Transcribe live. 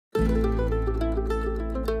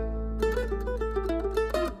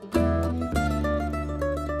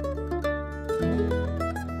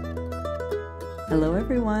Hello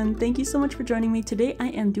everyone, thank you so much for joining me. Today I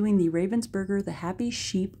am doing the Ravensburger The Happy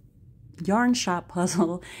Sheep yarn shop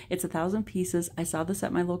puzzle. It's 1,000 pieces. I saw this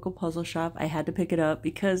at my local puzzle shop. I had to pick it up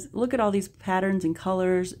because look at all these patterns and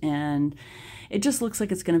colors, and it just looks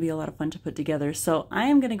like it's going to be a lot of fun to put together. So I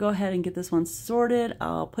am going to go ahead and get this one sorted.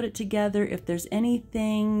 I'll put it together. If there's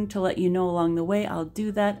anything to let you know along the way, I'll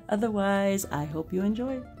do that. Otherwise, I hope you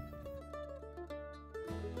enjoy.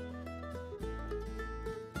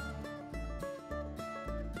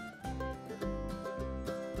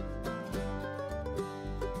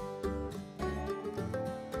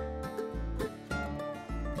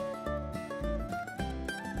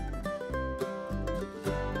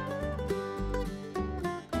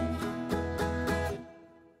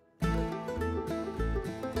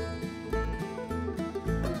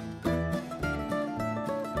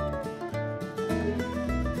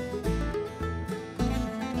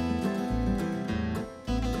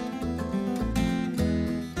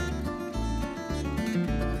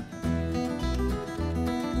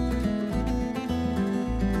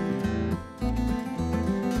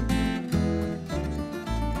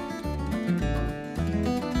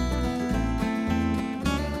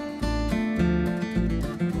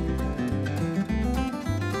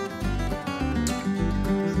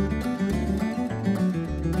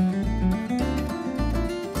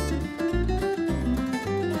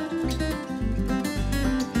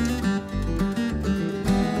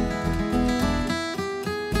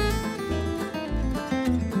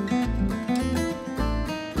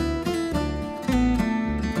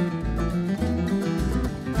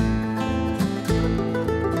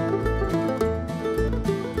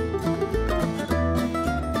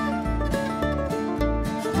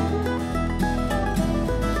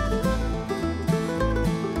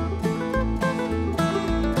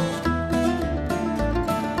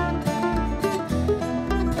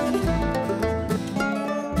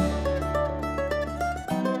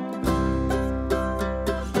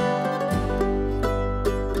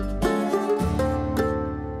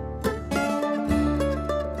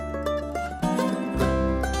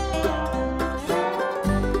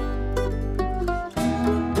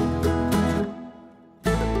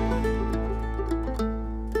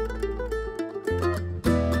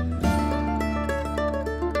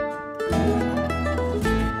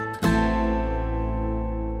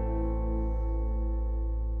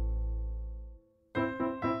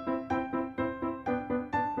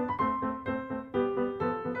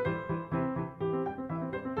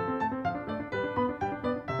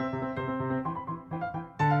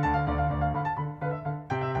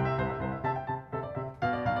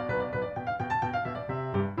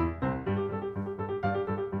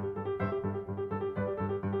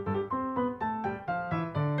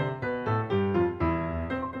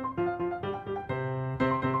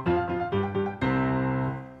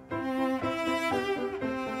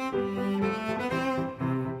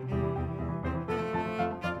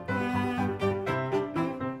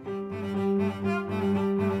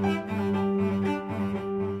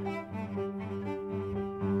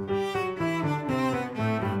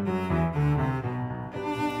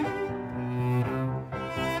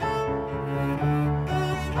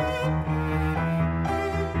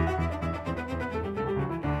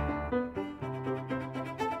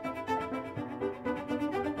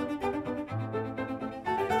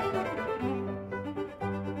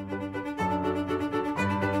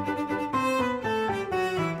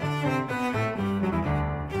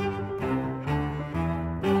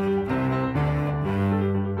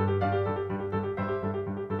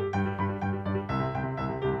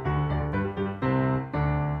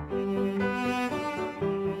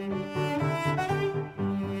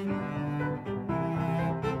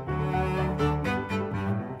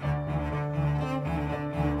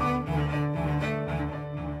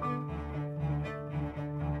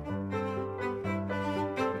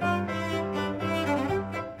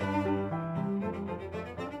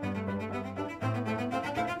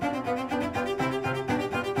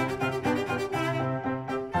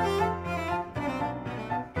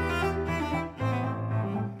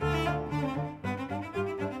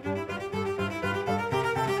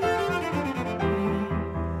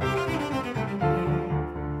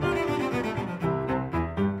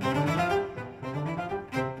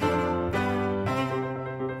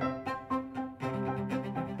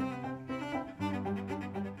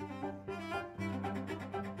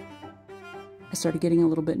 I started getting a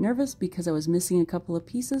little bit nervous because I was missing a couple of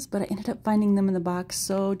pieces, but I ended up finding them in the box.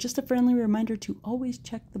 So just a friendly reminder to always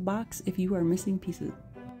check the box if you are missing pieces.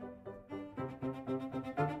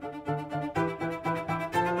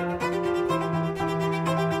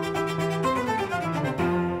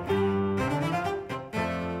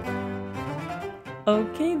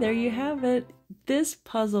 there you have it. This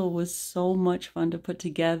puzzle was so much fun to put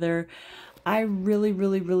together. I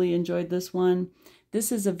really enjoyed this one.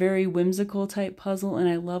 This is a very whimsical type puzzle and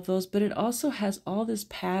I love those, but it also has all this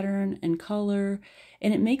pattern and color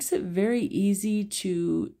and it makes it very easy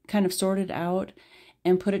to kind of sort it out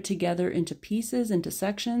and put it together into pieces, into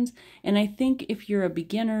sections. And I think if you're a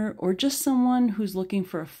beginner or just someone who's looking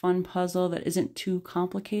for a fun puzzle that isn't too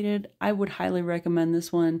complicated, I would highly recommend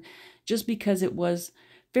this one just because it was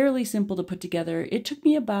fairly simple to put together. It took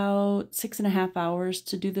me about 6.5 hours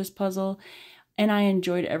to do this puzzle and I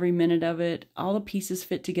enjoyed every minute of it. All the pieces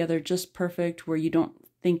fit together just perfect where you don't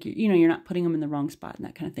think, you're not putting them in the wrong spot and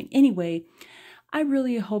that kind of thing. Anyway, I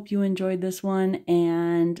really hope you enjoyed this one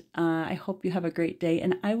and I hope you have a great day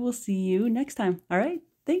and I will see you next time. All right,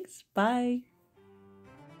 thanks. Bye.